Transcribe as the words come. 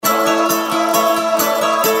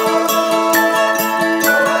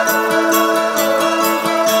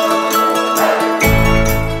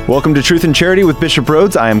Welcome to Truth and Charity with Bishop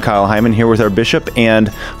Rhodes. I am Kyle Hyman here with our bishop,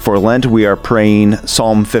 and for Lent we are praying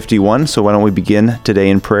Psalm 51. So why don't we begin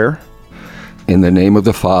today in prayer? In the name of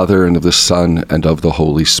the Father, and of the Son, and of the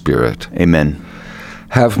Holy Spirit. Amen.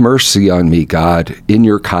 Have mercy on me, God, in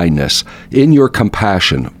your kindness, in your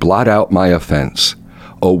compassion, blot out my offense.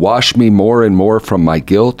 O wash me more and more from my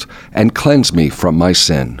guilt, and cleanse me from my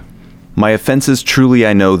sin. My offenses truly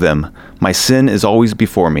I know them. My sin is always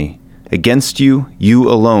before me. Against you, you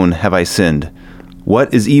alone have I sinned.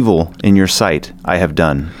 What is evil in your sight I have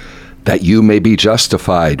done? That you may be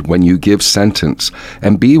justified when you give sentence,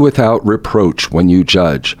 and be without reproach when you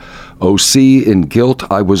judge. O see, in guilt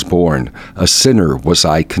I was born, a sinner was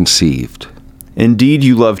I conceived. Indeed,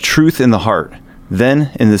 you love truth in the heart.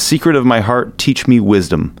 Then, in the secret of my heart, teach me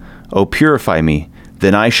wisdom. O purify me,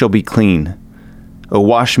 then I shall be clean. O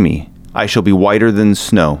wash me, I shall be whiter than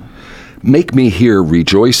snow. Make me hear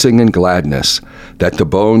rejoicing and gladness, that the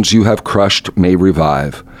bones you have crushed may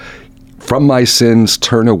revive. From my sins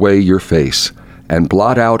turn away your face, and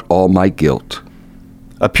blot out all my guilt.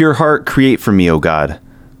 A pure heart create for me, O God.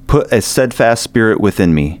 Put a steadfast spirit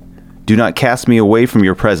within me. Do not cast me away from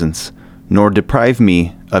your presence, nor deprive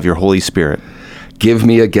me of your Holy Spirit. Give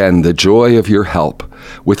me again the joy of your help.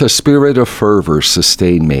 With a spirit of fervor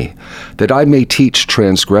sustain me, that I may teach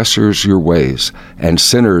transgressors your ways, and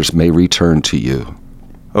sinners may return to you.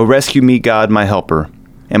 O rescue me, God, my helper,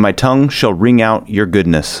 and my tongue shall ring out your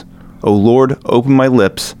goodness. O Lord, open my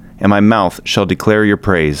lips, and my mouth shall declare your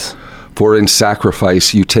praise. For in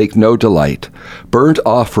sacrifice you take no delight. Burnt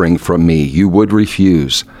offering from me you would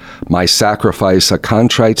refuse. My sacrifice a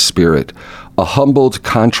contrite spirit, a humbled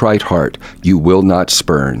contrite heart you will not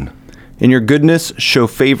spurn. In your goodness show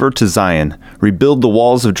favor to Zion. Rebuild the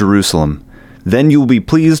walls of Jerusalem. Then you will be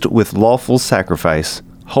pleased with lawful sacrifice,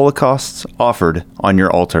 holocausts offered on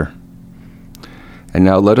your altar. And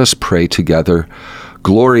now let us pray together.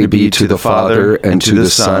 Glory be to the Father, and to the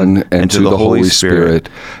Son, and to the Holy Spirit,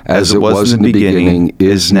 as it was in the beginning,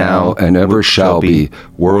 is now, and ever shall be,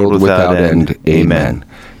 world without end. Amen.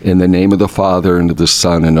 In the name of the Father, and of the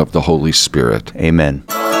Son, and of the Holy Spirit. Amen.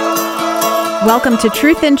 Welcome to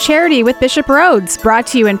Truth and Charity with Bishop Rhodes, brought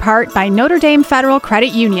to you in part by Notre Dame Federal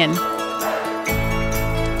Credit Union.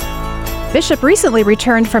 Bishop recently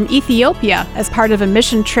returned from Ethiopia as part of a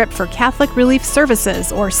mission trip for Catholic Relief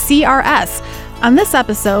Services, or CRS. On this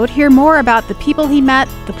episode, hear more about the people he met,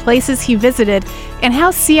 the places he visited, and how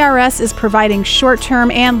CRS is providing short-term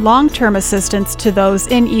and long-term assistance to those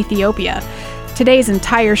in Ethiopia. Today's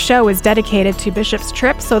entire show is dedicated to Bishop's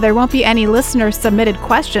trip, so there won't be any listener-submitted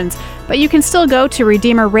questions, but you can still go to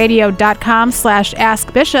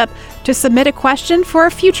redeemerradio.com/askbishop to submit a question for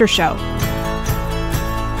a future show.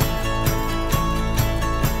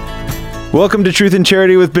 Welcome to Truth and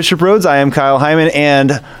Charity with Bishop Rhodes. I am Kyle Hyman,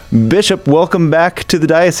 and Bishop, welcome back to the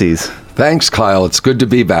diocese. Thanks, Kyle. It's good to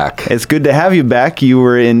be back. It's good to have you back. You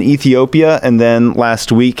were in Ethiopia, and then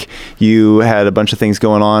last week you had a bunch of things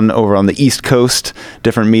going on over on the East Coast,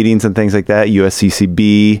 different meetings and things like that,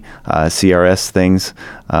 USCCB, CRS things.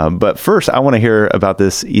 But first, I want to hear about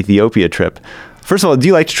this Ethiopia trip. First of all, do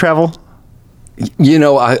you like to travel? You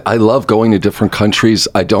know, I love going to different countries.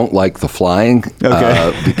 I don't like the flying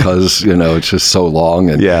because, it's just so long.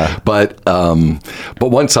 And, yeah. But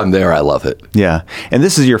once I'm there, I love it. Yeah. And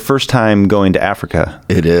this is your first time going to Africa.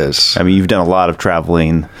 It is. I mean, you've done a lot of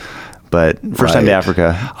traveling, but first time to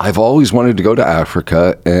Africa. I've always wanted to go to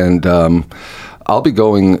Africa, and I'll be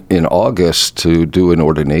going in August to do an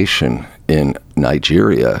ordination in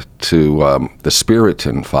Nigeria to the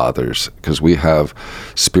Spiritan Fathers, because we have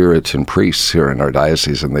Spiritan priests here in our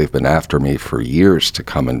diocese, and they've been after me for years to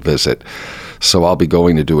come and visit. So I'll be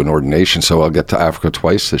going to do an ordination, so I'll get to Africa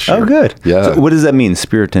twice this year. Oh, good. Yeah. So what does that mean,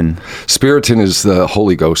 Spiritan? Spiritan is the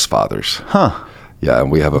Holy Ghost Fathers. Huh. Yeah,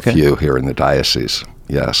 and we have a few here in the diocese,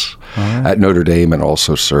 yes, at Notre Dame, and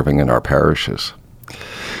also serving in our parishes.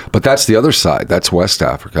 But that's the other side. That's West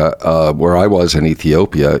Africa. Where I was in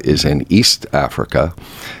Ethiopia is in East Africa.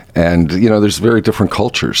 And, there's very different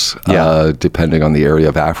cultures depending on the area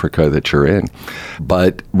of Africa that you're in.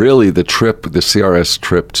 But really, the CRS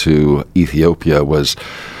trip to Ethiopia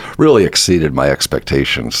really exceeded my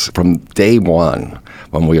expectations. From day one,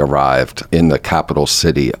 when we arrived in the capital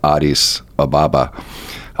city, Addis Ababa,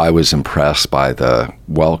 I was impressed by the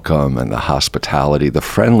welcome and the hospitality. The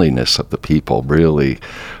friendliness of the people really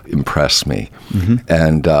impressed me. Mm-hmm.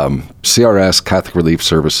 And CRS, Catholic Relief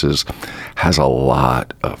Services, has a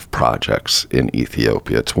lot of projects in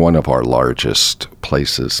Ethiopia. It's one of our largest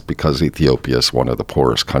places because Ethiopia is one of the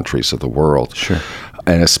poorest countries of the world. Sure.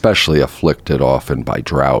 and especially afflicted often by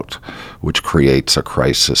drought, which creates a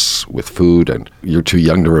crisis with food. And you're too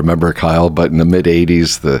young to remember, Kyle, but in the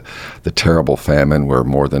mid-'80s, the terrible famine where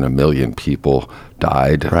more than 1 million people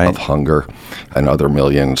died of hunger and other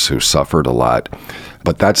millions who suffered a lot.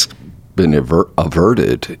 But that's been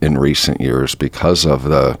averted in recent years because of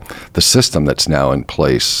the system that's now in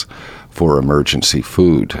place for emergency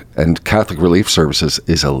food. And Catholic Relief Services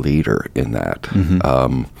is a leader in that.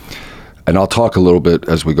 And I'll talk a little bit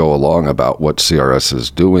as we go along about what CRS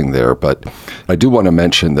is doing there, but I do want to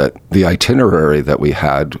mention that the itinerary that we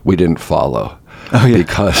had, we didn't follow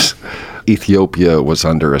because Ethiopia was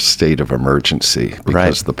under a state of emergency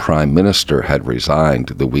because the prime minister had resigned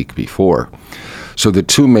the week before. So the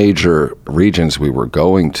two major regions we were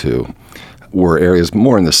going to were areas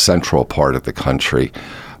more in the central part of the country,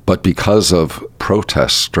 but because of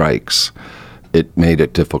protest strikes, it made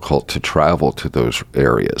it difficult to travel to those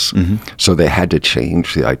areas. So they had to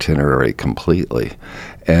change the itinerary completely.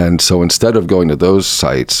 And so instead of going to those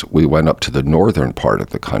sites, we went up to the northern part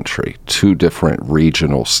of the country, 2 different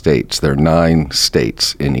regional states. There are 9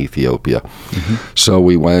 states in Ethiopia. So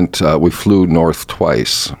we flew north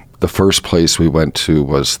twice. The first place we went to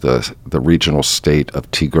was the regional state of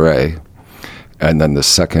Tigray, and then the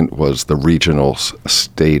second was the regional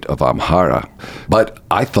state of Amhara. But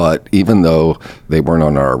I thought, even though they weren't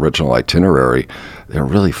on our original itinerary, they were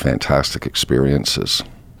really fantastic experiences.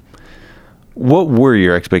 What were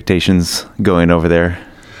your expectations going over there?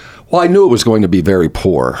 Well, I knew it was going to be very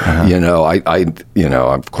poor.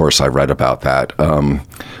 Of course I read about that.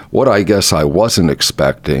 What I guess I wasn't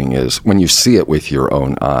expecting is when you see it with your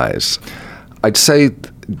own eyes. I'd say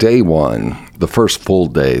day one, the first full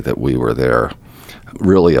day that we were there,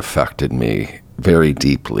 really affected me very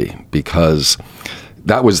deeply because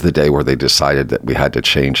that was the day where they decided that we had to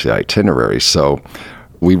change the itinerary. So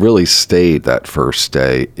we really stayed that first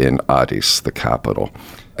day in Addis, the capital.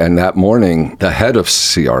 And that morning, the head of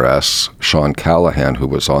CRS, Sean Callahan, who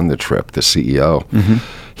was on the trip, the CEO,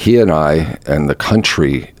 he and I and the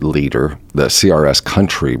country leader, the CRS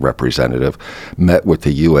country representative, met with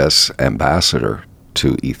the U.S. ambassador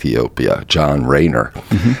to Ethiopia, John Rayner,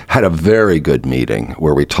 had a very good meeting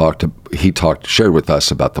where he shared with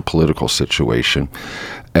us about the political situation,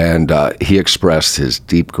 and he expressed his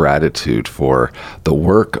deep gratitude for the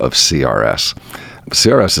work of CRS.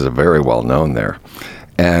 CRS is very well known there,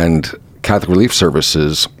 and Catholic Relief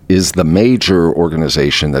Services is the major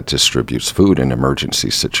organization that distributes food in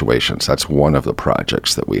emergency situations. That's one of the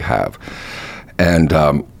projects that we have.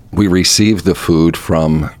 And we receive the food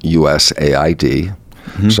from USAID,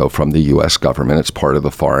 so from the U.S. government. It's part of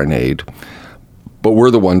the foreign aid. But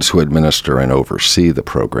we're the ones who administer and oversee the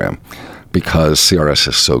program because CRS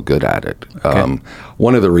is so good at it. Okay.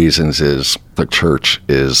 One of the reasons is the church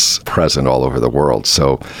is present all over the world.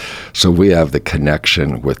 So we have the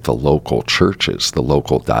connection with the local churches, the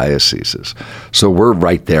local dioceses. So we're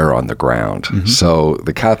right there on the ground. So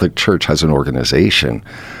the Catholic Church has an organization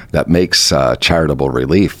that makes charitable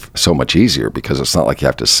relief so much easier because it's not like you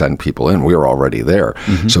have to send people in. We're already there.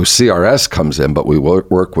 So CRS comes in, but we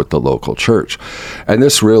work with the local church. And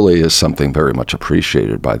this really is something very much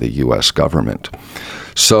appreciated by the U.S. government.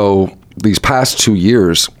 So these past 2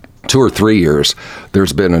 or 3 years,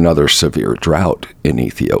 there's been another severe drought in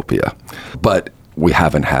Ethiopia. But we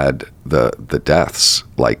haven't had the deaths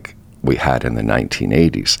like we had in the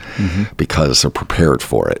 1980s because they're prepared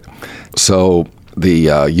for it. So the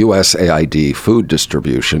USAID food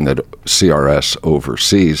distribution that CRS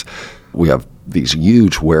oversees, we have these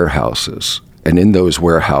huge warehouses. And in those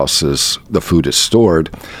warehouses, the food is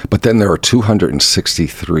stored. But then there are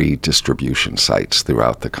 263 distribution sites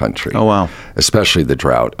throughout the country. Oh, wow. Especially the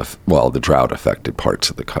drought-affected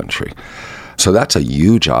parts of the country. So that's a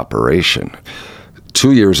huge operation.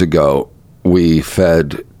 2 years ago, we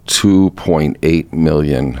fed 2.8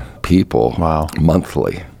 million people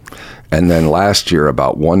monthly. And then last year,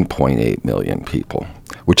 about 1.8 million people,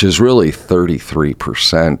 which is really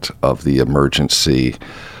 33% of the emergency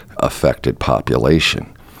affected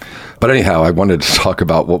population. But anyhow, I wanted to talk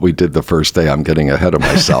about what we did the first day. I'm getting ahead of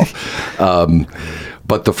myself.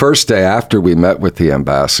 But the first day after we met with the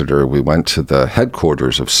ambassador, we went to the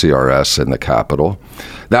headquarters of CRS in the capital.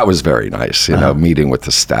 That was very nice, meeting with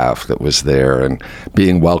the staff that was there and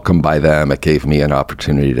being welcomed by them. It gave me an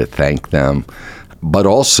opportunity to thank them. But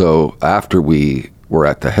also, after we were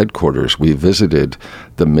at the headquarters, we visited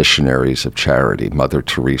the Missionaries of Charity, Mother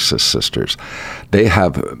Teresa's sisters. They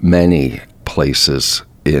have many places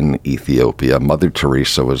in Ethiopia. Mother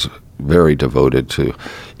Teresa was very devoted to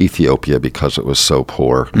Ethiopia because it was so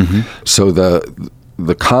poor. So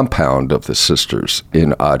the compound of the sisters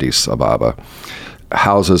in Addis Ababa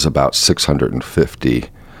houses about 650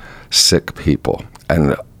 sick people,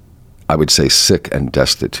 and I would say sick and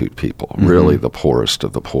destitute people, really the poorest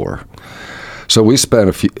of the poor. So we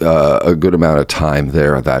spent a good amount of time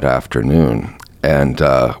there that afternoon and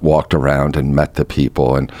walked around and met the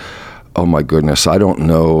people. And oh my goodness, I don't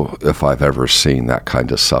know if I've ever seen that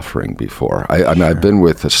kind of suffering before. I mean, I've been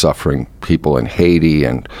with the suffering people in Haiti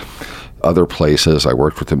and other places. I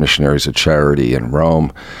worked with the Missionaries of Charity in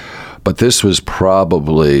Rome. But this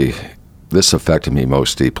affected me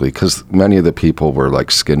most deeply because many of the people were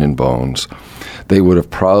like skin and bones. They would have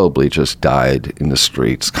probably just died in the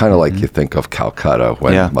streets, kind of like you think of Calcutta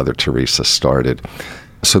when Mother Teresa started.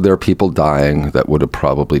 So there are people dying that would have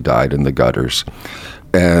probably died in the gutters.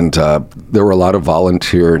 And there were a lot of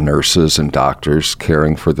volunteer nurses and doctors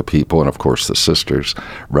caring for the people, and of course the sisters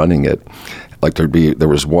running it. Like there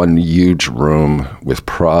was one huge room with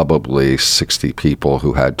probably 60 people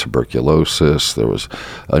who had tuberculosis. There was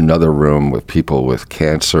another room with people with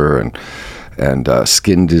cancer and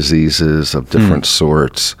skin diseases of different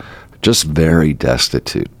sorts. Just very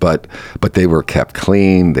destitute, but they were kept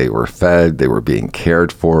clean, they were fed, they were being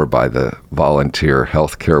cared for by the volunteer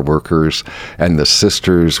healthcare workers and the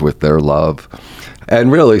sisters with their love.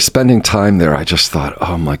 And really, spending time there, I just thought,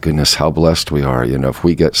 oh my goodness, how blessed we are. You know, if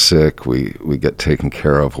we get sick, we get taken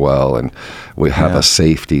care of well, and we have a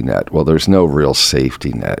safety net. Well, there's no real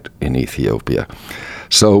safety net in Ethiopia.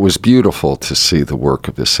 So it was beautiful to see the work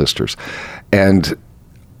of the sisters. And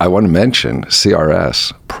I want to mention,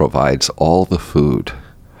 CRS provides all the food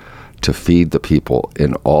to feed the people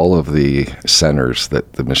in all of the centers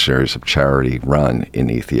that the Missionaries of Charity run in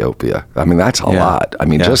Ethiopia. I mean, that's a lot. I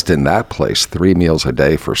mean, just in that place, 3 meals a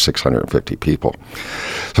day for 650 people.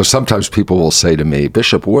 So sometimes people will say to me,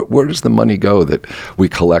 Bishop, where does the money go that we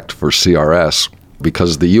collect for CRS?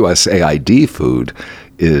 Because the USAID food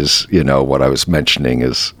is, you know, what I was mentioning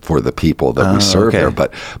is for the people that we serve there,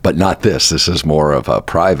 but not this. This is more of a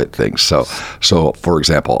private thing. So for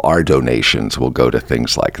example, our donations will go to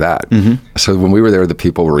things like that. So when we were there, the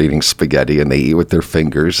people were eating spaghetti, and they eat with their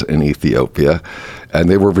fingers in Ethiopia, and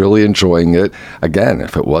they were really enjoying it. Again,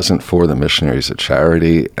 if it wasn't for the Missionaries of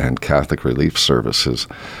Charity and Catholic Relief Services,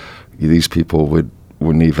 these people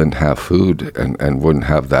wouldn't even have food and wouldn't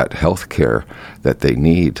have that health care that they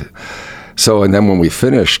need. So, and then when we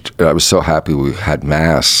finished, I was so happy we had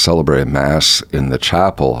Mass, celebrated Mass in the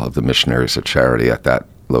chapel of the Missionaries of Charity at that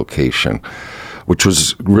location, which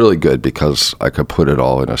was really good because I could put it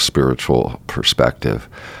all in a spiritual perspective.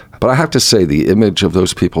 But I have to say, the image of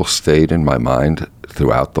those people stayed in my mind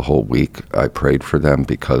throughout the whole week. I prayed for them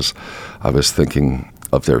because I was thinking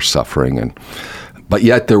of their suffering. But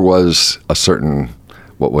yet there was a certain,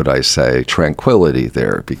 what would I say, tranquility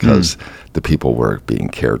there because the people were being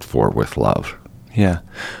cared for with love. Yeah.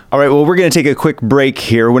 All right. Well, we're going to take a quick break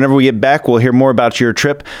here. Whenever we get back, we'll hear more about your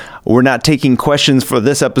trip. We're not taking questions for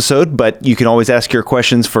this episode, but you can always ask your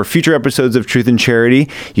questions for future episodes of Truth and Charity.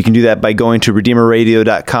 You can do that by going to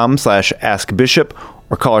redeemerradio.com/askbishop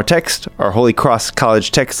or call or text our Holy Cross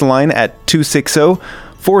College text line at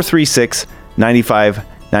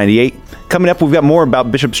 260-436-9598. Coming up, we've got more about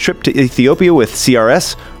Bishop's trip to Ethiopia with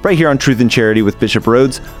CRS right here on Truth and Charity with Bishop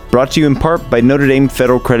Rhoades, brought to you in part by Notre Dame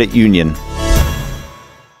Federal Credit Union.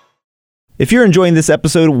 If you're enjoying this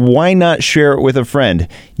episode, why not share it with a friend?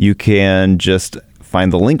 You can just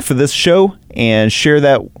find the link for this show and share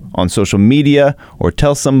that on social media or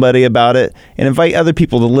tell somebody about it and invite other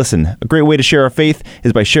people to listen. A great way to share our faith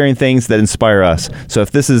is by sharing things that inspire us. So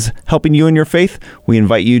if this is helping you in your faith, we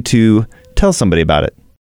invite you to tell somebody about it.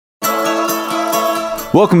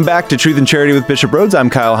 Welcome back to Truth and Charity with Bishop Rhoades. I'm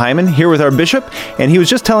Kyle Hyman, here with our bishop, and he was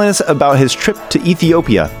just telling us about his trip to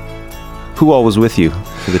Ethiopia. Who all was with you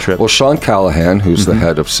for the trip? Well, Sean Callahan, who's the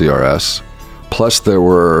head of CRS, plus there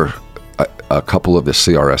were a couple of the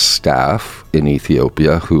CRS staff in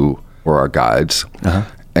Ethiopia who were our guides,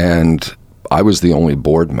 and I was the only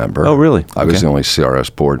board member. Oh, really? I was the only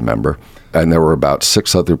CRS board member, and there were about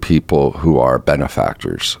 6 other people who are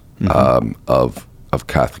benefactors of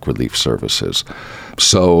Catholic Relief Services.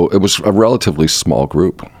 So it was a relatively small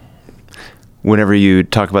group. Whenever you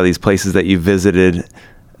talk about these places that you visited,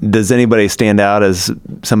 does anybody stand out as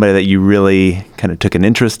somebody that you really kind of took an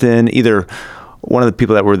interest in? Either one of the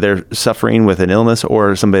people that were there suffering with an illness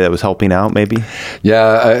or somebody that was helping out, maybe?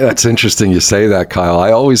 Yeah, that's interesting you say that, Kyle.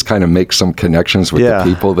 I always kind of make some connections with the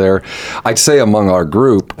people there. I'd say among our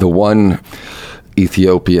group, the one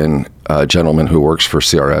Ethiopian gentleman who works for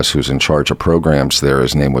CRS, who's in charge of programs there,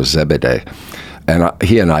 his name was Zebedee. And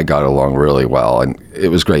he and I got along really well. And it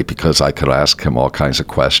was great because I could ask him all kinds of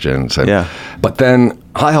questions. But then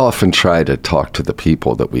I often try to talk to the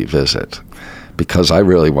people that we visit because I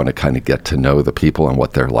really want to kind of get to know the people and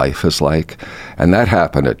what their life is like. And that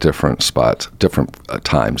happened at different spots, different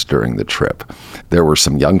times during the trip. There were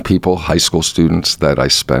some young people, high school students, that I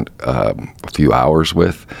spent a few hours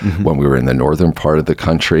with when we were in the northern part of the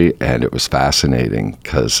country, and it was fascinating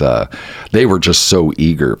because they were just so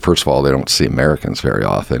eager. First of all, they don't see Americans very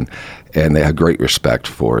often, and they had great respect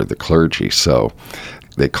for the clergy. So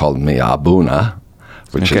they called me Abuna,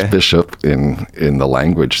 which is bishop in the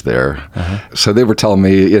language there. So they were telling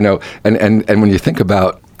me, you know, and when you think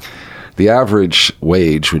about the average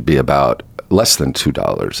wage would be about less than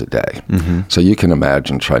 $2 a day. So you can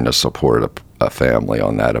imagine trying to support a family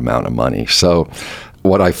on that amount of money. So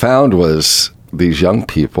what I found was these young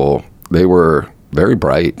people, they were very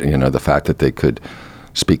bright. You know, the fact that they could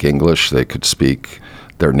speak English, they could speak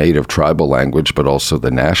their native tribal language, but also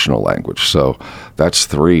the national language. So that's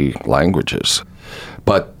 3 languages.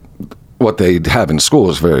 But what they have in school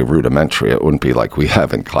is very rudimentary. It wouldn't be like we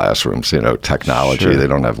have in classrooms, you know, technology. Sure. They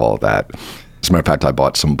don't have all that. As a matter of fact, I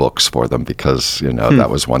bought some books for them because, you know, that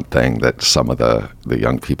was one thing that some of the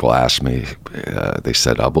young people asked me. They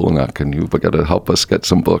said, Abuna, can you help us get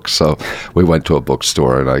some books? So we went to a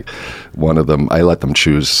bookstore, and I let them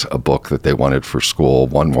choose a book that they wanted for school.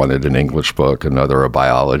 One wanted an English book, another a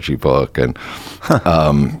biology book. And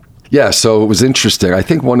so it was interesting. I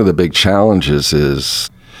think one of the big challenges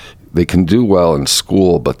is they can do well in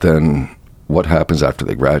school, but then what happens after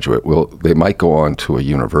they graduate? Well, they might go on to a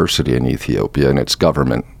university in Ethiopia, and it's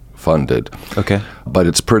government funded. Okay. But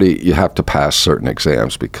you have to pass certain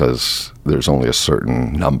exams because there's only a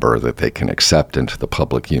certain number that they can accept into the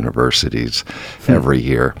public universities every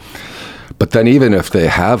year. But then even if they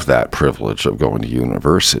have that privilege of going to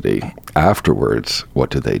university, afterwards, what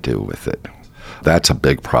do they do with it? That's a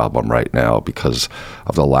big problem right now because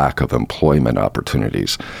of the lack of employment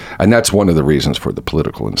opportunities. And that's one of the reasons for the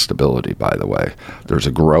political instability, by the way. There's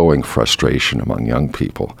a growing frustration among young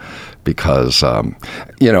people because,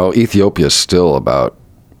 Ethiopia is still about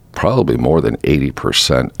probably more than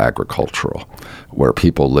 80% agricultural, where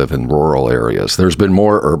people live in rural areas. There's been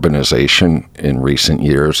more urbanization in recent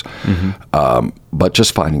years, but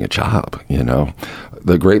just finding a job, you know.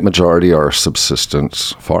 The great majority are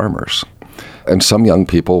subsistence farmers. And some young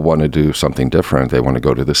people want to do something different. They want to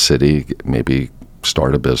go to the city, maybe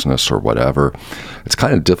start a business or whatever. It's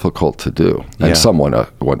kind of difficult to do. And some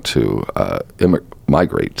want to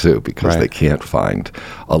migrate too because they can't find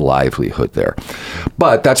a livelihood there.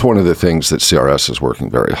 But that's one of the things that CRS is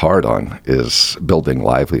working very hard on is building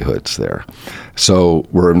livelihoods there. So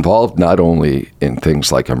we're involved not only in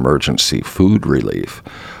things like emergency food relief,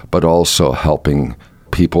 but also helping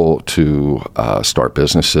people to start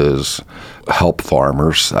businesses, help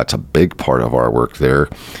farmers. That's a big part of our work there,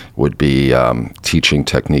 would be teaching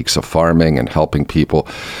techniques of farming and helping people.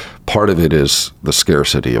 Part of it is the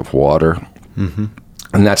scarcity of water.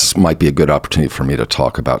 And that might be a good opportunity for me to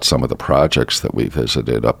talk about some of the projects that we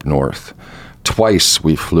visited up north. Twice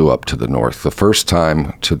we flew up to the north. The first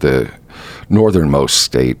time to the northernmost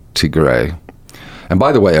state, Tigray. And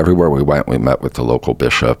by the way, everywhere we went, we met with the local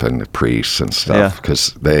bishop and the priests and stuff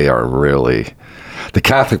because they are really, the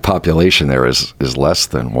Catholic population there is less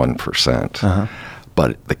than 1%.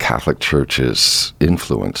 But the Catholic Church's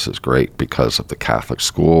influence is great because of the Catholic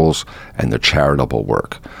schools and the charitable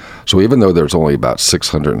work. So even though there's only about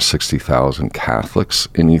 660,000 Catholics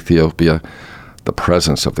in Ethiopia, the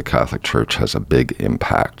presence of the Catholic Church has a big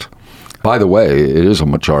impact. By the way, it is a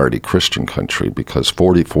majority Christian country because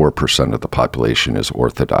 44% of the population is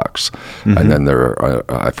Orthodox. And then there are,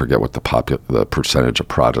 I forget what the percentage of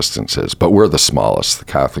Protestants is, but we're the smallest. The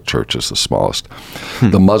Catholic Church is the smallest.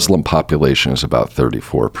 The Muslim population is about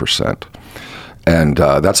 34%. And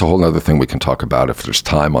that's a whole other thing we can talk about if there's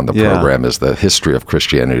time on the program, is the history of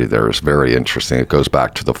Christianity there is very interesting. It goes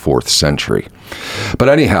back to the 4th century. But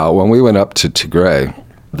anyhow, when we went up to Tigray,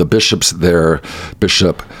 the bishops there,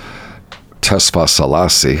 Bishop Tesfa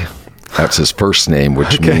Selassie, that's his first name,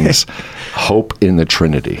 which means hope in the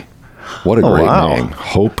Trinity. What a great name,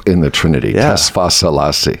 hope in the Trinity, Tesfa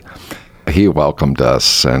Selassie. He welcomed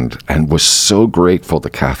us and was so grateful to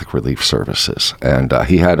Catholic Relief Services. And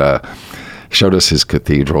he showed us his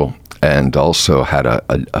cathedral and also had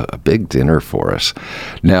a big dinner for us.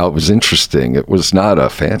 Now, it was interesting. It was not a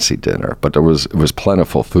fancy dinner, but it was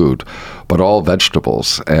plentiful food, but all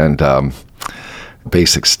vegetables. And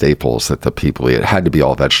basic staples that the people eat. It had to be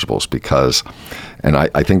all vegetables because, and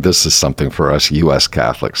I think this is something for us U.S.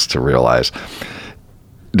 Catholics to realize,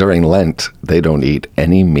 during Lent, they don't eat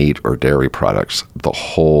any meat or dairy products the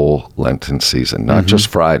whole Lenten season, not just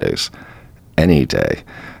Fridays, any day.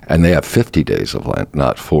 And they have 50 days of Lent,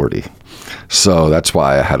 not 40. So that's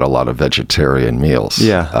why I had a lot of vegetarian meals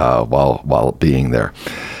while being there.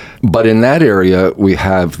 But in that area, we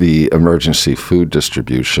have the emergency food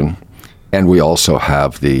distribution, and we also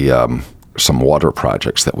have the some water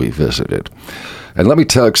projects that we visited. And let me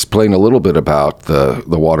explain a little bit about the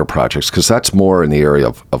water projects, because that's more in the area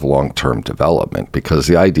of long-term development, because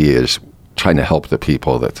the idea is trying to help the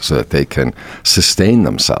people so that they can sustain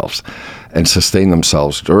themselves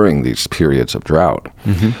during these periods of drought.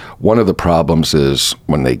 Mm-hmm. One of the problems is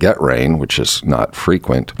when they get rain, which is not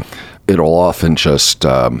frequent, it'll often just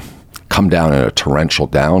come down in a torrential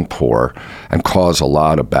downpour and cause a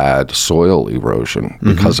lot of bad soil erosion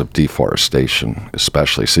because of deforestation,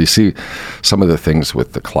 especially. So you see some of the things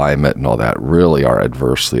with the climate and all that really are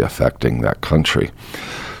adversely affecting that country.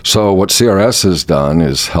 So what CRS has done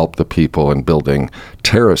is help the people in building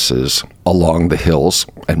terraces along the hills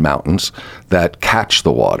and mountains that catch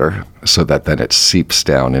the water so that then it seeps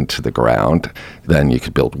down into the ground. Then you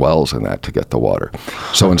could build wells in that to get the water.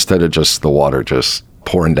 So instead of just the water just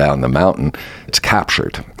pouring down the mountain, it's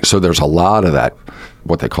captured. So there's a lot of that,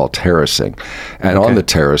 what they call terracing. And on the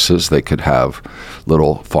terraces, they could have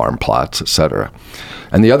little farm plots, etc.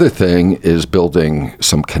 And the other thing is building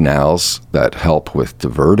some canals that help with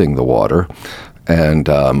diverting the water and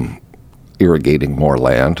irrigating more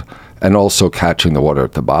land, and also catching the water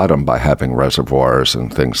at the bottom by having reservoirs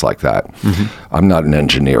and things like that. Mm-hmm. I'm not an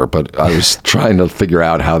engineer, but I was trying to figure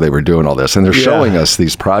out how they were doing all this. And they're showing us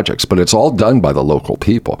these projects, but it's all done by the local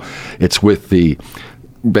people. It's with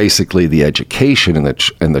basically the education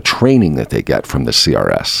and the training that they get from the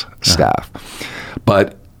CRS staff.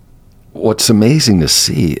 But what's amazing to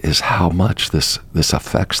see is how much this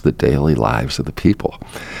affects the daily lives of the people.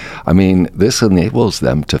 I mean, this enables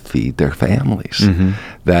them to feed their families.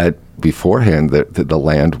 That beforehand, the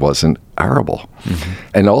land wasn't arable.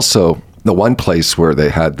 And also, the one place where they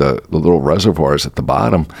had the little reservoirs at the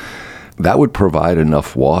bottom, that would provide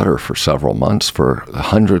enough water for several months for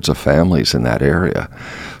hundreds of families in that area.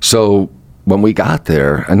 So when we got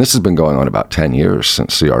there, and this has been going on about 10 years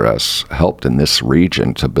since CRS helped in this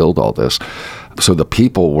region to build all this, so the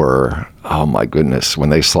people were, oh my goodness, when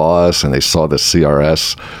they saw us and they saw the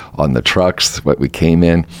CRS on the trucks, what we came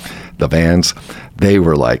in, the vans, they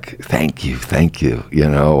were like, thank you, you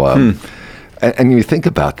know. And you think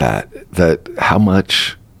about that how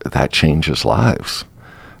much that changes lives.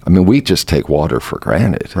 I mean, we just take water for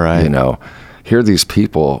granted, right? You know, here these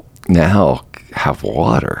people now have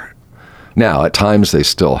water. Now, at times they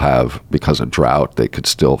still have, because of drought, they could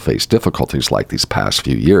still face difficulties like these past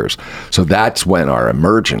few years. So that's when our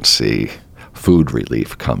emergency food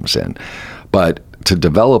relief comes in. But to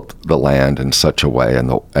develop the land in such a way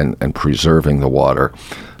and preserving the water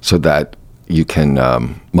so that you can,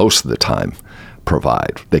 most of the time,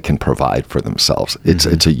 they can provide for themselves. It's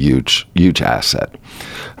a huge, huge asset.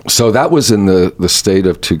 So that was in the state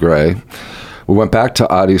of Tigray. We went back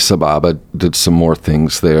to Addis Ababa, did some more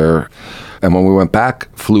things there. And when we went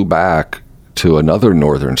back, flew back to another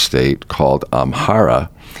northern state called Amhara,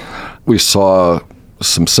 we saw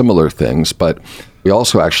some similar things, but we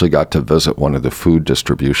also actually got to visit one of the food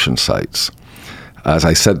distribution sites. As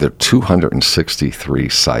I said, there are 263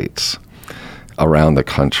 sites around the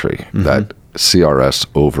country that CRS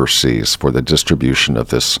oversees for the distribution of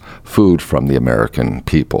this food from the American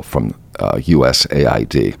people, from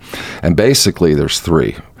USAID. And basically there's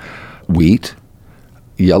three: wheat,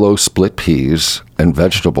 yellow split peas, and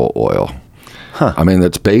vegetable oil. I mean,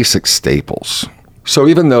 that's basic staples. So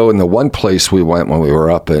even though in the one place we went when we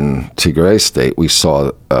were up in Tigray State, we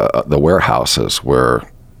saw the warehouses where,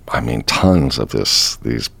 I mean, tons of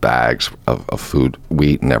these bags of food,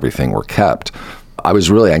 wheat, and everything were kept, I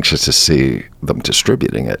was really anxious to see them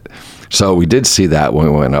distributing it. So we did see that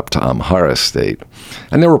when we went up to Amhara State.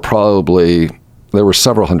 And there were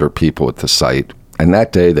several hundred people at the site. And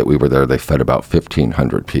that day that we were there, they fed about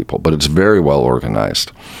 1,500 people. But it's very well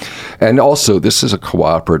organized. And also, this is a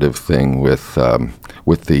cooperative thing with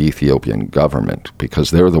the Ethiopian government,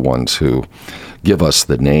 because they're the ones who give us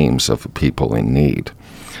the names of the people in need.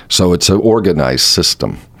 So it's an organized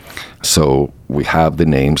system. So we have the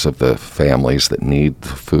names of the families that need the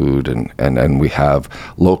food, and we have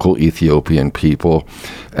local Ethiopian people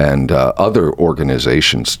and other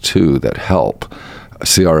organizations, too, that help.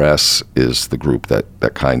 CRS is the group that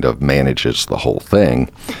kind of manages the whole thing.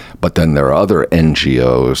 But then there are other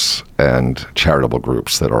NGOs and charitable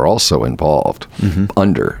groups that are also involved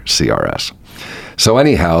under CRS. So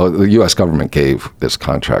anyhow, the U.S. government gave this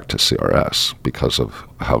contract to CRS because of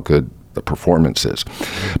how good the performance is.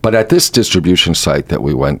 But at this distribution site that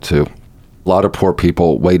we went to, A lot of poor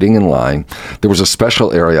people waiting in line. There was a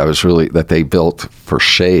special area that they built for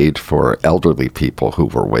shade for elderly people who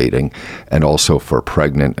were waiting, and also for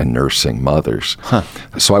pregnant and nursing mothers.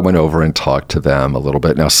 So I went over and talked to them a little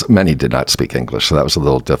bit. Now, many did not speak English, so that was a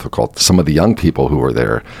little difficult. Some of the young people who were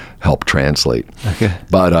there helped translate. Okay.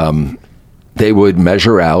 But they would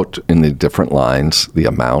measure out in the different lines the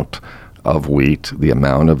amount of wheat, the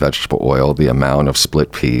amount of vegetable oil, the amount of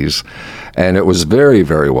split peas. And it was very,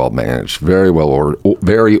 very well managed, very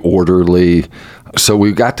orderly. So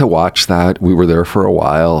we got to watch that. We were there for a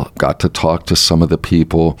while, got to talk to some of the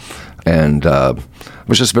people, and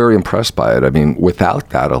was just very impressed by it. I mean,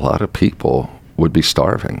 without that, a lot of people would be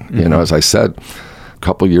starving. Mm-hmm. You know, as I said, a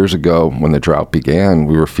couple of years ago when the drought began,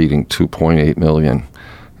 we were feeding 2.8 million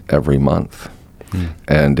every month.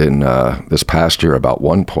 And in this past year, about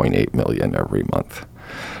 1.8 million every month.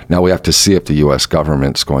 Now we have to see if the U.S.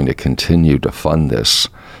 government's going to continue to fund this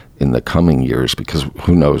in the coming years, because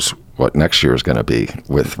who knows what next year is going to be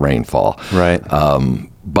with rainfall. Right.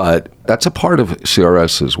 But that's a part of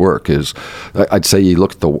CRS's work. Is I'd say you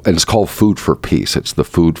look at and it's called Food for Peace. It's the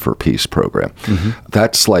Food for Peace program. Mm-hmm.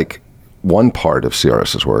 That's like one part of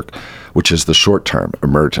CRS's work, which is the short-term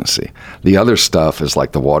emergency. The other stuff is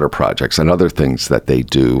like the water projects and other things that they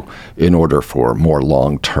do in order for more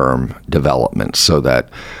long-term development, so that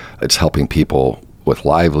it's helping people with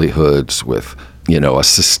livelihoods, with, you know, a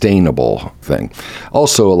sustainable thing.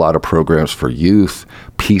 Also, a lot of programs for youth,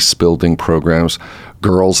 peace-building programs,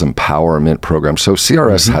 girls' empowerment programs. So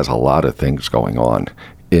CRS has a lot of things going on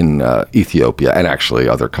in Ethiopia, and actually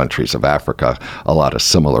other countries of Africa, a lot of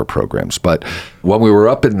similar programs. But when we were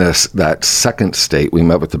up in that second state, we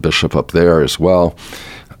met with the bishop up there as well.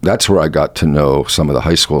 That's where I got to know some of the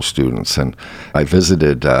high school students, and I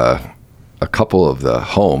visited a couple of the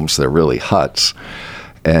homes. They're really huts,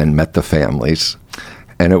 and met the families.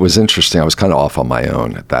 And it was interesting. I was kind of off on my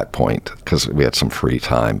own at that point because we had some free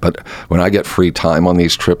time. But when I get free time on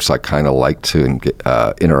these trips, I kind of like to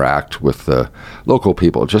interact with the local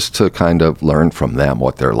people, just to kind of learn from them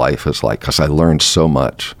what their life is like, because I learned so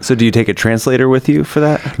much. So do you take a translator with you for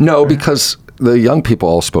that? No, because the young people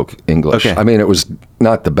all spoke English. Okay. I mean, it was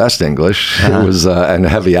not the best English. It was and a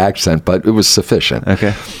heavy accent, but it was sufficient.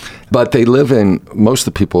 Okay. But most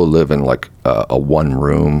of the people live in like a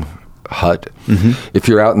one-room hut. Mm-hmm. If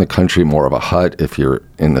you're out in the country, more of a hut. If you're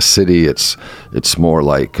in the city, it's more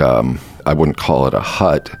like, I wouldn't call it a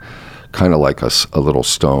hut, kind of like a little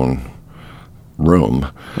stone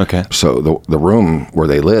room. Okay. So the room where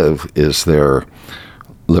they live is their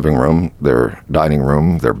living room, their dining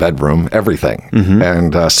room, their bedroom, everything. Mm-hmm.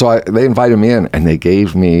 And so they invited me in, and they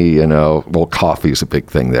gave me, coffee's a big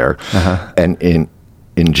thing there. Uh-huh. And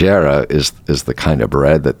injera is the kind of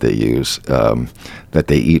bread that they use, that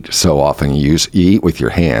they eat so often. You eat with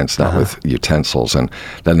your hands, not with utensils. And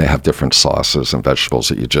then they have different sauces and vegetables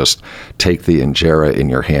that you just take the injera in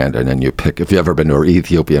your hand, and then you pick, if you've ever been to an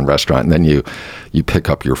Ethiopian restaurant, and then you pick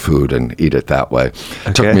up your food and eat it that way. Okay.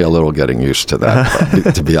 It took me a little getting used to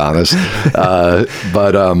that, to be honest.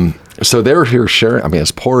 So they're here sharing. I mean,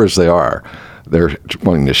 as poor as they are, they're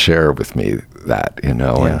wanting to share with me that, Yeah.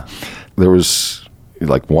 And there was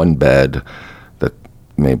like one bed that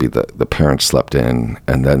maybe the parents slept in,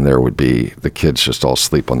 and then there would be the kids just all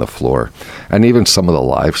sleep on the floor. And even some of the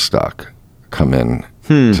livestock come in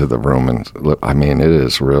to the room, and I mean, it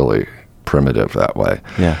is really primitive that way.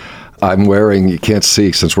 Yeah. I'm wearing, you can't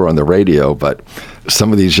see since we're on the radio, but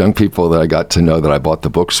some of these young people that I got to know that I bought the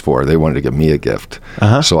books for, they wanted to give me a gift.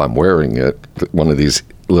 Uh-huh. So I'm wearing one of these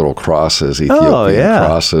little crosses, Ethiopian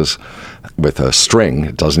crosses, with a string.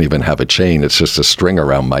 It doesn't even have a chain. It's just a string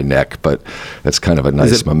around my neck, but it's kind of a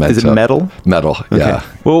nice memento. Is it metal? Metal, okay. Yeah.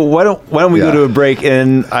 Well, why don't we go to a break?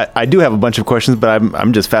 And I do have a bunch of questions, but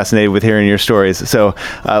I'm just fascinated with hearing your stories. So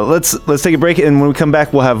let's take a break, and when we come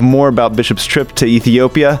back, we'll have more about Bishop's trip to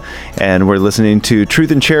Ethiopia. And we're listening to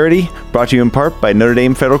Truth and Charity, brought to you in part by Notre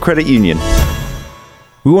Dame Federal Credit Union.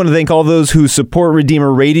 We want to thank all those who support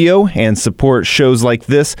Redeemer Radio and support shows like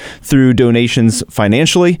this through donations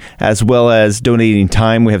financially, as well as donating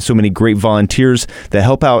time. We have so many great volunteers that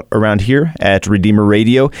help out around here at Redeemer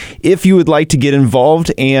Radio. If you would like to get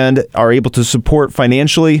involved and are able to support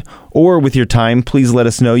financially or with your time, please let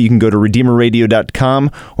us know. You can go to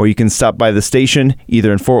redeemerradio.com, or you can stop by the station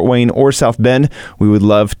either in Fort Wayne or South Bend. We would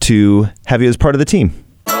love to have you as part of the team.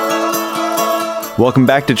 Welcome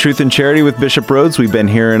back to Truth and Charity with Bishop Rhoades. We've been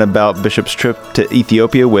hearing about Bishop's trip to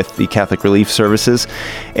Ethiopia with the Catholic Relief Services.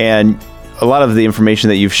 And a lot of the information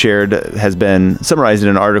that you've shared has been summarized in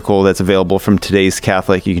an article that's available from Today's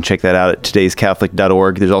Catholic. You can check that out at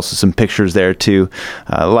todayscatholic.org. There's also some pictures there too.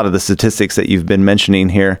 A lot of the statistics that you've been mentioning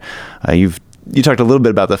here. You talked a little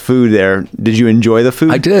bit about the food there. Did you enjoy the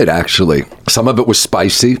food? I did, actually. Some of it was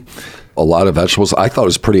spicy. A lot of vegetables. I thought it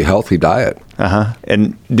was a pretty healthy diet.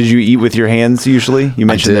 And did you eat with your hands usually? You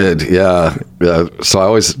mentioned I did, yeah. So I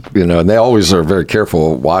always, and they always are very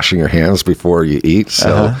careful washing your hands before you eat.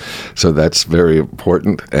 So, so that's very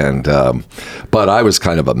important. And but I was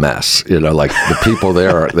kind of a mess. Like the people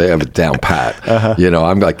there, they have it down pat.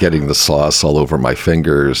 I'm like getting the sauce all over my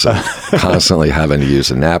fingers, and constantly having to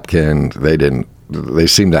use a napkin. They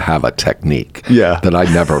seem to have a technique that I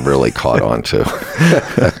never really caught on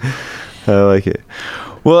to. I like it.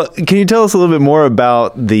 Well, can you tell us a little bit more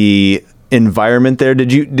about the environment there?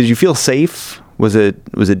 Did you feel safe? Was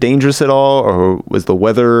it dangerous at all, or was the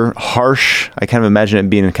weather harsh? I kind of imagine it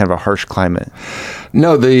being in kind of a harsh climate.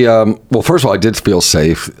 No, well, first of all, I did feel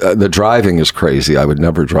safe. The driving is crazy. I would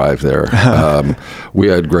never drive there. We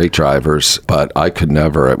had great drivers, but I could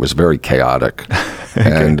never. It was very chaotic.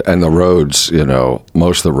 Okay. And the roads,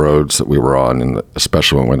 most of the roads that we were on, and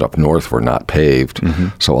especially when we went up north, were not paved.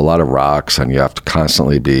 So a lot of rocks, and you have to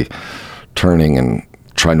constantly be turning and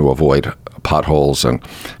trying to avoid potholes, and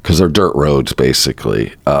because they're dirt roads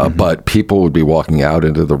basically. But people would be walking out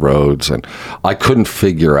into the roads, and I couldn't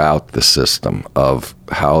figure out the system of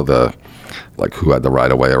how who had the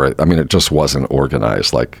right of way. I mean, it just wasn't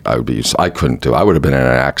organized like I would be. I couldn't do. I would have been in an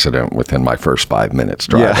accident within my first 5 minutes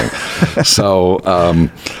driving. Yeah. So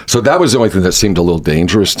that was the only thing that seemed a little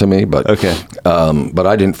dangerous to me. But but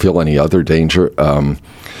I didn't feel any other danger.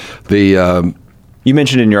 You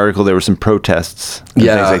mentioned in your article there were some protests and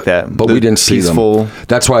things like that. But we didn't see peaceful them.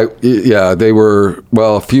 That's why, they were,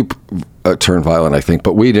 a few turned violent, I think,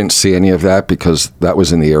 but we didn't see any of that because that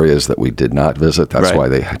was in the areas that we did not visit. That's why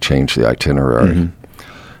they changed the itinerary.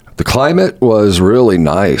 The climate was really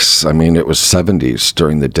nice. I mean, it was 70s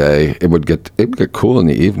during the day. It would get cool in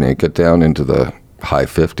the evening, get down into the high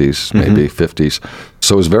 50s, maybe 50s.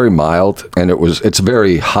 So it was very mild, and it's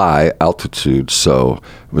very high altitude, so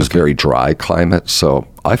it was very dry climate. So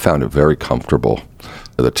I found it very comfortable.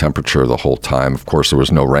 The temperature the whole time. Of course, there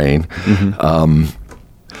was no rain.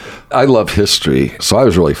 I love history, so I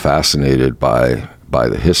was really fascinated by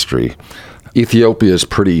the history. Ethiopia is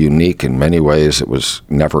pretty unique in many ways. It was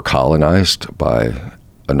never colonized by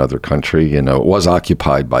another country. It was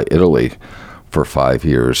occupied by Italy for 5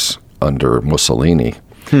 years under Mussolini,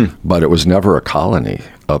 but it was never a colony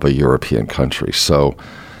of a European country. So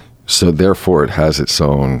therefore, it has its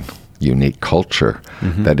own unique culture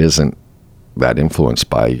that isn't that influenced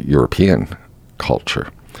by European culture.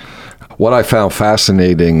 What I found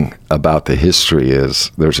fascinating about the history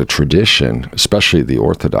is there's a tradition, especially the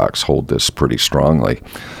Orthodox hold this pretty strongly.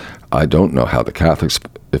 I don't know how the Catholics,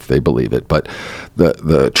 if they believe it, but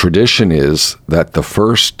the tradition is that the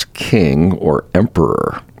first king or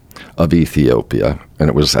emperor of Ethiopia, and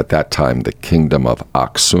it was at that time the kingdom of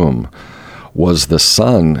Aksum, was the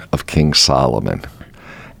son of King Solomon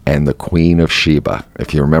and the Queen of Sheba.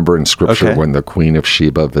 If you remember in Scripture, when the Queen of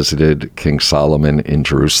Sheba visited King Solomon in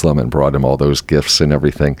Jerusalem and brought him all those gifts and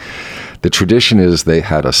everything, the tradition is they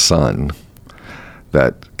had a son,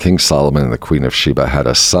 that King Solomon and the Queen of Sheba had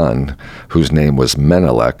a son whose name was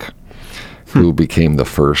Menelik, who became the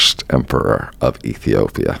first emperor of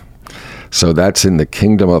Ethiopia. So that's in the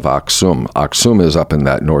kingdom of Aksum. Aksum is up in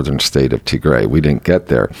that northern state of Tigray. We didn't get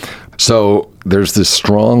there. So there's this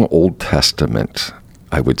strong Old Testament,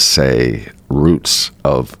 I would say, roots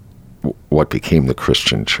of what became the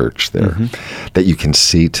Christian church there that you can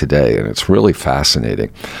see today. And it's really fascinating.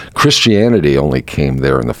 Christianity only came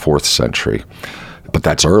there in the 4th century, but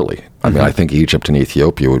that's early. I mean, I think Egypt and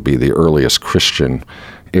Ethiopia would be the earliest Christian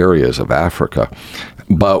areas of Africa.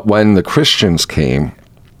 But when the Christians came,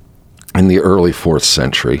 in the early 4th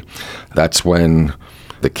century, that's when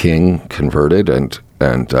the king converted and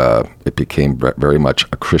it became very much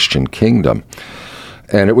a Christian kingdom.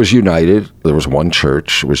 And it was united. There was one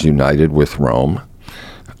church. It was united with Rome.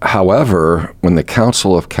 However, when the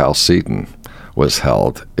Council of Chalcedon was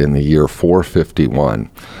held in the year 451,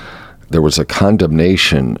 there was a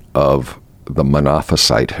condemnation of the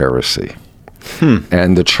Monophysite heresy.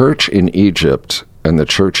 And the church in Egypt and the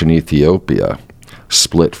church in Ethiopia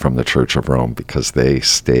split from the Church of Rome because they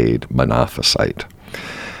stayed Monophysite.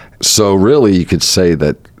 So really, you could say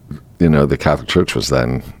that, the Catholic Church was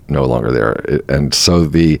then no longer there. And so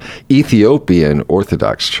the Ethiopian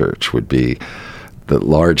Orthodox Church would be the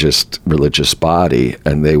largest religious body,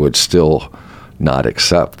 and they would still not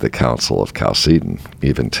accept the Council of Chalcedon,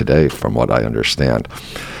 even today, from what I understand.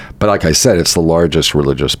 But like I said, it's the largest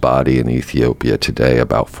religious body in Ethiopia today,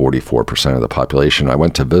 about 44% of the population. I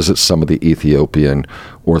went to visit some of the Ethiopian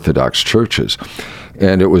Orthodox churches,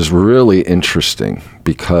 and it was really interesting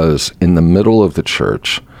because in the middle of the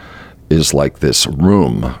church is like this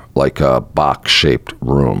room, like a box-shaped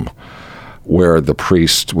room, where the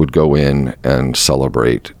priest would go in and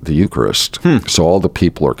celebrate the Eucharist. So all the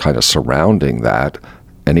people are kind of surrounding that,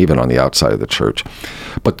 and even on the outside of the church.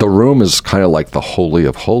 But the room is kind of like the Holy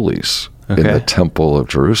of Holies in the Temple of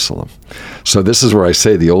Jerusalem. So this is where I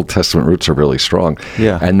say the Old Testament roots are really strong.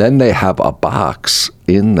 Yeah. And then they have a box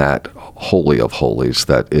in that Holy of Holies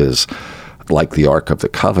that is like the Ark of the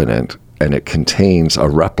Covenant, and it contains a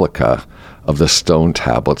replica of the stone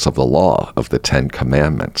tablets of the law of the Ten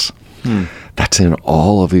Commandments. That's in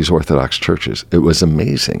all of these Orthodox churches. It was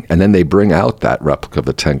amazing. And then they bring out that replica of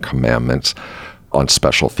the Ten Commandments on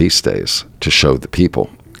special feast days to show the people.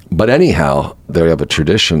 But anyhow, they have a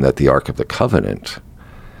tradition that the Ark of the Covenant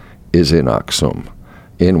is in Aksum,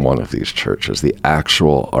 in one of these churches, the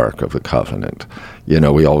actual Ark of the Covenant. You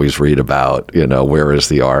know, we always read about, where is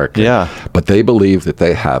the Ark? Yeah. But they believe that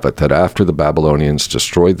they have it, that after the Babylonians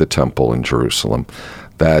destroyed the temple in Jerusalem,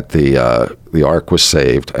 that the Ark was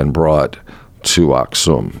saved and brought to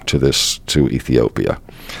Aksum, to Ethiopia.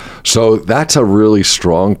 So that's a really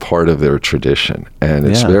strong part of their tradition, and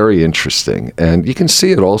it's very interesting. And you can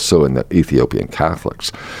see it also in the Ethiopian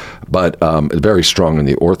Catholics, but very strong in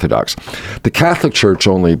the Orthodox. The Catholic Church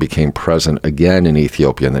only became present again in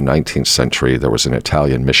Ethiopia in the 19th century. There was an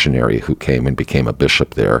Italian missionary who came and became a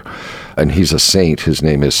bishop there, and he's a saint. His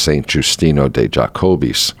name is Saint Giustino de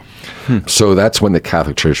Jacobis. So that's when the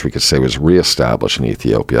Catholic Church, we could say, was reestablished in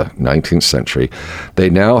Ethiopia, 19th century.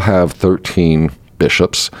 They now have 13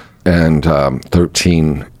 bishops and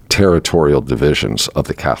 13 territorial divisions of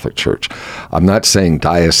the Catholic Church. I'm not saying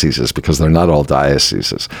dioceses because they're not all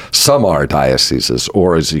dioceses. Some are dioceses,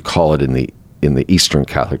 or as you call it in the Eastern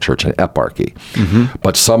Catholic Church, an eparchy.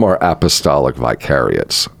 But some are apostolic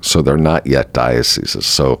vicariates, so they're not yet dioceses.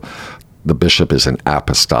 So the bishop is an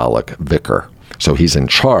apostolic vicar. So he's in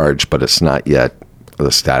charge, but it's not yet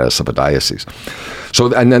the status of a diocese.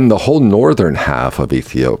 So, and then the whole northern half of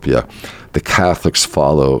Ethiopia, the Catholics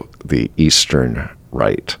follow the Eastern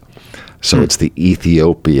Rite. So it's the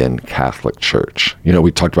Ethiopian Catholic Church.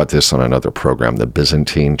 We talked about this on another program, the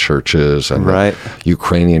Byzantine churches and the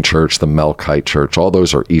Ukrainian Church, the Melkite Church, all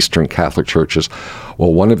those are Eastern Catholic churches.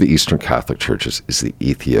 Well, one of the Eastern Catholic churches is the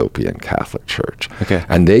Ethiopian Catholic Church.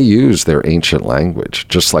 And they use their ancient language,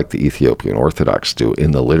 just like the Ethiopian Orthodox do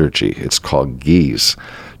in the liturgy. It's called Ge'ez,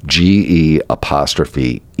 G-E''ez,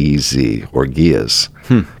 or Ge'ez.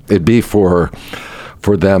 It'd be for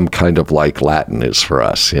them kind of like Latin is for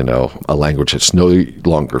us, a language that's no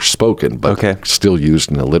longer spoken, but still used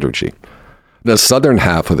in the liturgy. The southern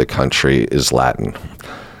half of the country is Latin.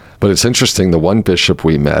 But it's interesting, the one bishop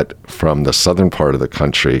we met from the southern part of the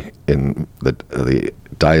country in the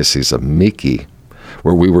Diocese of Miki,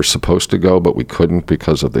 where we were supposed to go, but we couldn't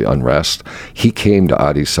because of the unrest, he came to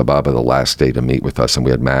Addis Ababa the last day to meet with us, and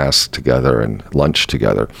we had Mass together and lunch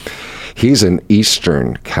together. He's an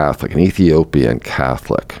Eastern Catholic, an Ethiopian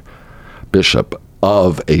Catholic bishop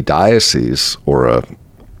of a diocese or of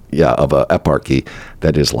a eparchy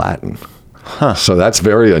that is Latin. So that's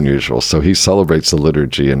very unusual. So he celebrates the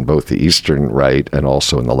liturgy in both the Eastern Rite and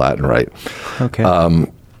also in the Latin Rite.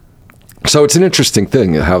 So it's an interesting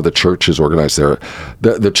thing how the church is organized there.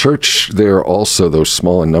 The church there also, though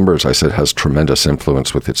small in numbers, I said, has tremendous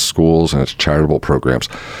influence with its schools and its charitable programs.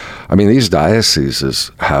 I mean, these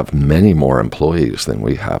dioceses have many more employees than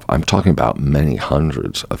we have. I'm talking about many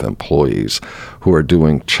hundreds of employees who are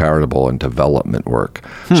doing charitable and development work.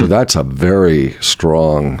 So that's a very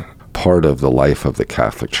strong part of the life of the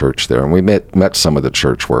Catholic Church there. And we met some of the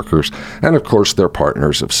church workers, and of course they're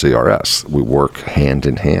partners of CRS. We work hand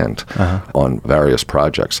in hand on various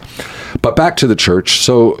projects. But back to the church.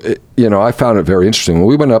 So, I found it very interesting. When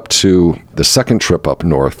we went up to the second trip up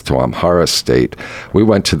north to Amhara State, we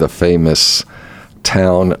went to the famous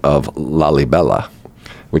town of Lalibela,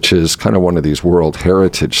 which is kind of one of these World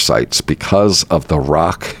Heritage sites because of the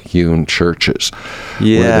rock-hewn churches,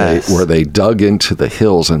 where they dug into the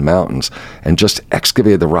hills and mountains and just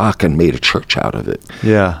excavated the rock and made a church out of it.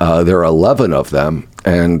 There are 11 of them,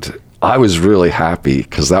 and I was really happy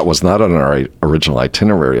because that was not on our original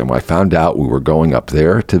itinerary. And when I found out we were going up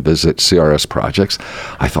there to visit CRS projects,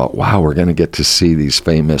 I thought, wow, we're going to get to see these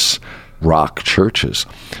famous rock churches.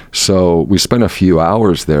 So we spent a few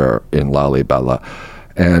hours there in Lalibela.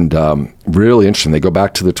 And really interesting. They go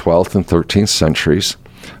back to the 12th and 13th centuries.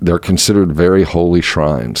 They're considered very holy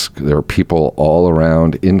shrines. There are people all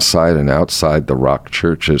around, inside and outside the rock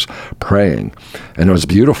churches, praying. And it was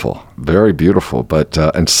beautiful, very beautiful. But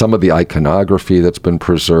and some of the iconography that's been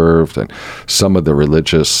preserved and some of the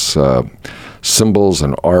religious symbols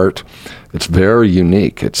and art, it's very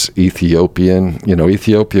unique. It's Ethiopian.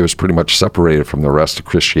 Ethiopia was pretty much separated from the rest of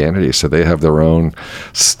Christianity, so they have their own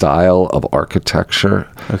style of architecture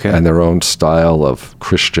and their own style of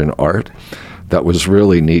Christian art that was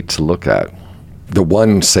really neat to look at. The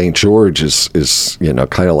one St. George is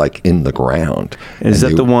kind of like in the ground. Is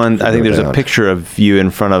that the one? I think there's a picture of you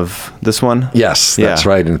in front of this one. Yes, that's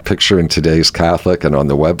right. And a picture in Today's Catholic, and on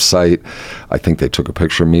the website, I think they took a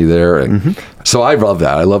picture of me there. And so I love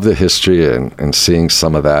that. I love the history and seeing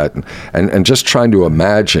some of that, and just trying to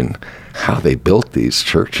imagine how they built these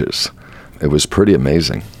churches. It was pretty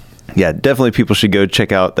amazing. Yeah, definitely people should go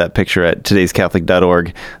check out that picture at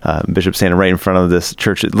todayscatholic.org. Bishop standing right in front of this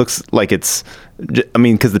church. It looks like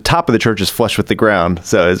because the top of the church is flush with the ground.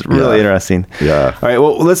 So it's really interesting. Yeah. All right,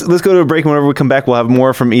 well, let's go to a break. Whenever we come back, we'll have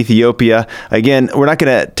more from Ethiopia. Again, we're not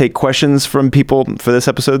going to take questions from people for this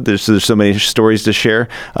episode. There's so many stories to share.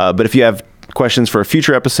 But if you have questions for a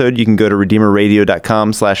future episode, you can go to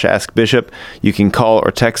redeemerradio.com/askbishop. You can call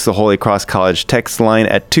or text the Holy Cross College text line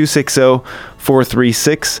at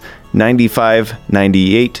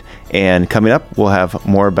 260-436-9598. And coming up, we'll have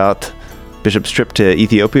more about Bishop's trip to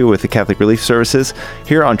Ethiopia with the Catholic Relief Services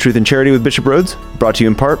here on Truth and Charity with Bishop Rhoades, brought to you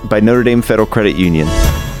in part by Notre Dame Federal Credit Union.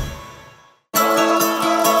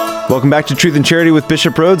 Welcome back to Truth and Charity with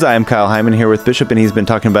Bishop Rhoades. I am Kyle Hyman here with Bishop, and he's been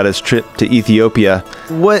talking about his trip to Ethiopia.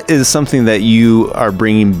 What is something that you are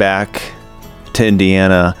bringing back to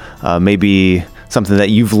Indiana, maybe something that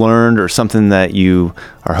you've learned or something that you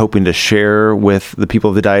are hoping to share with the people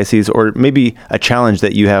of the diocese, or maybe a challenge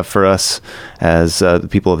that you have for us as the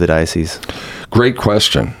people of the diocese? Great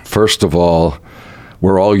question. First of all,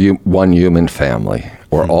 we're all one human family.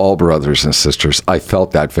 We're all brothers and sisters. I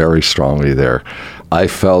felt that very strongly there. I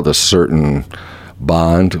felt a certain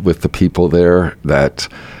bond with the people there that,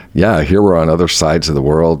 here we're on other sides of the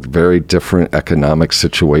world, very different economic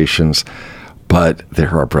situations, but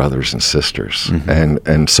they're our brothers and sisters.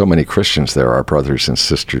 And so many Christians there are brothers and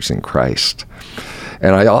sisters in Christ.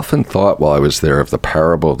 And I often thought while I was there of the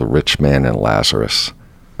parable of the rich man and Lazarus,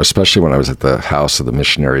 especially when I was at the house of the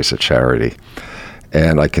Missionaries of Charity.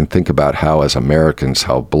 And I can think about how, as Americans,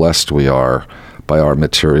 how blessed we are by our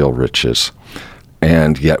material riches.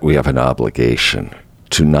 And yet we have an obligation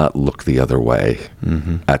to not look the other way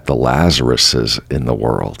at the Lazaruses in the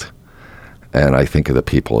world. And I think of the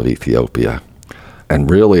people of Ethiopia, and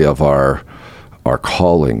really of our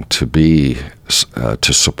calling to be,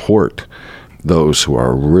 to support those who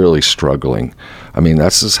are really struggling. I mean,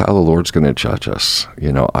 this is how the Lord's going to judge us.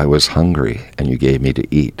 I was hungry and you gave me to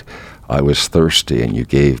eat. I was thirsty and you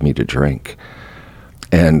gave me to drink.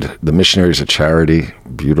 And the Missionaries of Charity,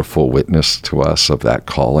 beautiful witness to us of that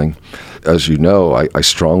calling. As you know, I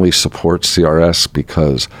strongly support CRS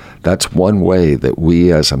because that's one way that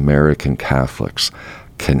we as American Catholics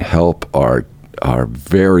can help our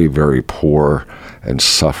very, very poor and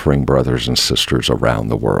suffering brothers and sisters around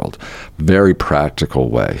the world. Very practical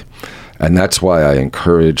way. And that's why I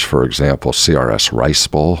encourage, for example, CRS Rice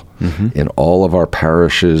Bowl in all of our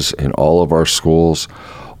parishes, in all of our schools.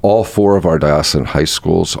 All 4 of our diocesan high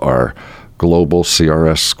schools are global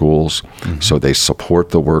CRS schools, so they support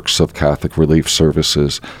the works of Catholic Relief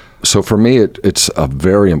Services. So for me, it's a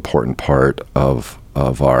very important part of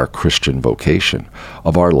our Christian vocation,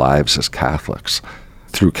 of our lives as Catholics.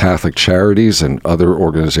 Through Catholic Charities and other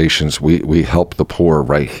organizations, we help the poor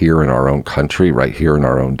right here in our own country, right here in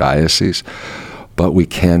our own diocese. But we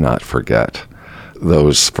cannot forget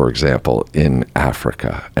those, for example, in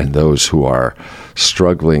Africa, and those who are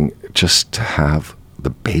struggling just to have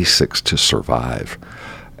the basics to survive.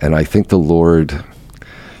 And I think the Lord,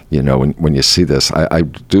 when you see this, I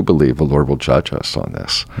do believe the Lord will judge us on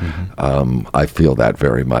this. I feel that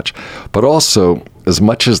very much. But also, as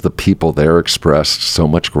much as the people there expressed so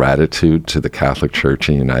much gratitude to the Catholic Church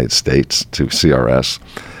in the United States, to CRS,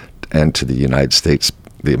 and to the United States,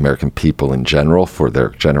 the American people in general, for their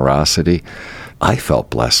generosity, I felt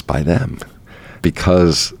blessed by them.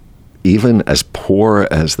 Because even as poor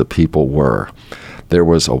as the people were, there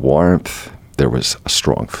was a warmth, there was a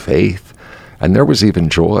strong faith, and there was even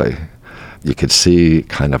joy. You could see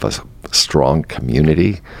kind of a strong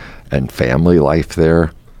community and family life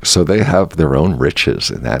there. So they have their own riches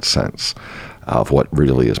in that sense of what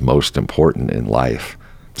really is most important in life.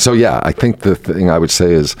 So I think the thing I would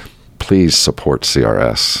say is please support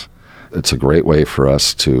CRS. It's a great way for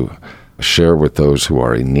us to share with those who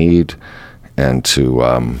are in need and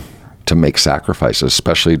to make sacrifices,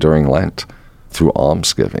 especially during Lent, through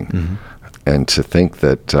almsgiving. Mm-hmm. And to think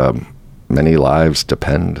that many lives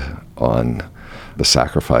depend on the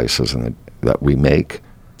sacrifices that we make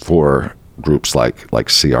for groups like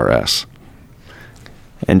CRS.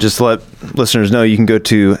 And just to let listeners know, you can go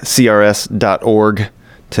to crs.org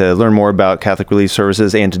to learn more about Catholic Relief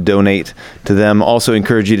Services and to donate to them. Also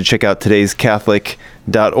encourage you to check out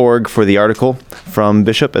todayscatholic.org for the article from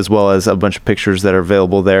Bishop, as well as a bunch of pictures that are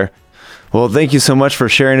available there. Well, thank you so much for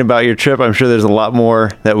sharing about your trip. I'm sure there's a lot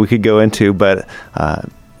more that we could go into, but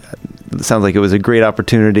it sounds like it was a great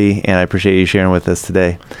opportunity, and I appreciate you sharing with us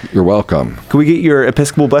today. You're welcome. Can we get your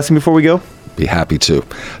Episcopal blessing before we go? Be happy to.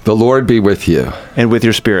 The Lord be with you. And with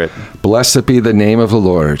your spirit. Blessed be the name of the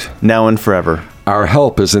Lord. Now and forever. Our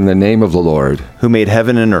help is in the name of the Lord, who made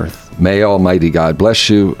heaven and earth. May Almighty God bless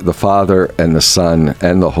you, the Father, and the Son,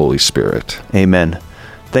 and the Holy Spirit. Amen.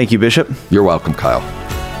 Thank you, Bishop. You're welcome, Kyle.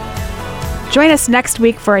 Join us next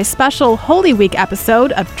week for a special Holy Week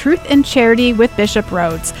episode of Truth and Charity with Bishop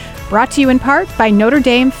Rhoades, brought to you in part by Notre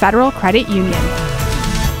Dame Federal Credit Union.